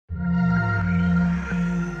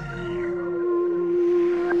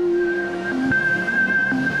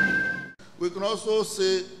can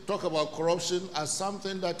also talk about corruption as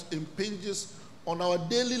something that impinges on our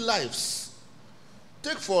daily lives.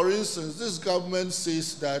 Take, for instance, this government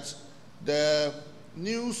says that the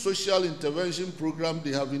new social intervention program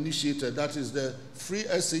they have initiated, that is the free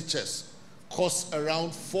SHS, costs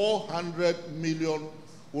around 400 million,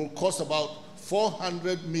 will cost about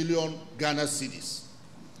 400 million Ghana cedis.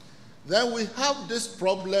 Then we have this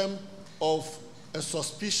problem of a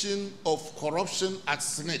suspicion of corruption at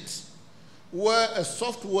SNIT, where a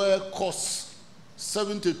software costs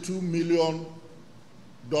 $72 million.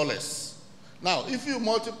 Now, if you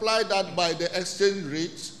multiply that by the exchange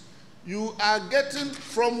rate, you are getting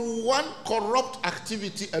from one corrupt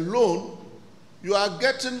activity alone, you are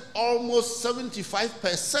getting almost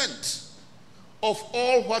 75% of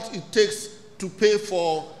all what it takes to pay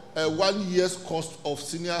for 1 year's cost of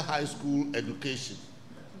senior high school education.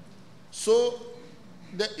 So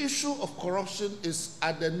the issue of corruption is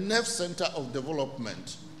at the nerve center of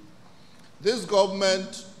development. This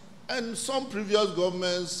government and some previous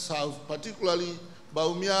governments have, particularly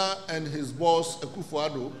Bawumia and his boss,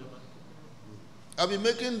 Akufo-Addo, have been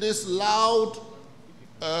making this loud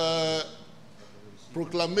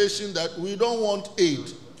proclamation that we don't want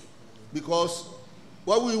aid because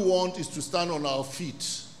what we want is to stand on our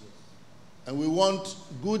feet. And we want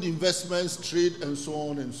good investments, trade, and so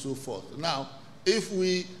on and so forth. Now, if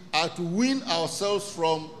we are to wean ourselves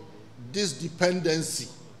from this dependency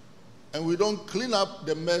and we don't clean up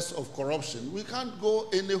the mess of corruption, we can't go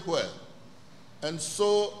anywhere. And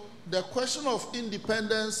so the question of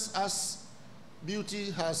independence, as Beauty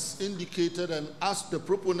has indicated and as the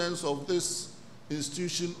proponents of this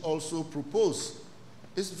institution also propose,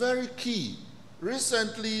 is very key.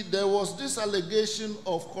 Recently, there was this allegation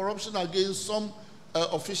of corruption against some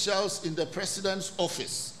officials in the president's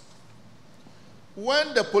office.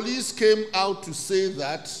 When the police came out to say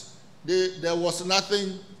that there was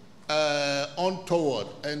nothing untoward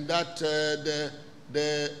and that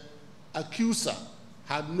the accuser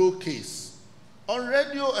had no case, on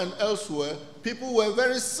radio and elsewhere, people were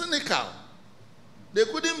very cynical. They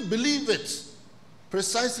couldn't believe it,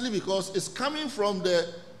 precisely because it's coming from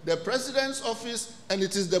the president's office and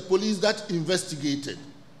it is the police that investigated.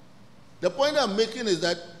 The point I'm making is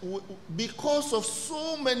that because of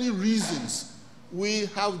so many reasons, we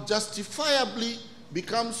have justifiably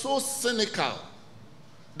become so cynical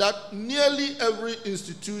that nearly every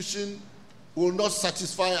institution will not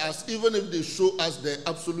satisfy us, even if they show us the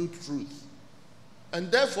absolute truth.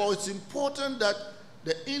 And therefore, it's important that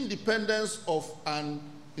the independence of an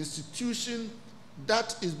institution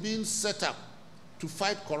that is being set up to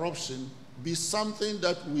fight corruption be something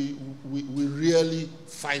that we really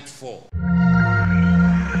fight for.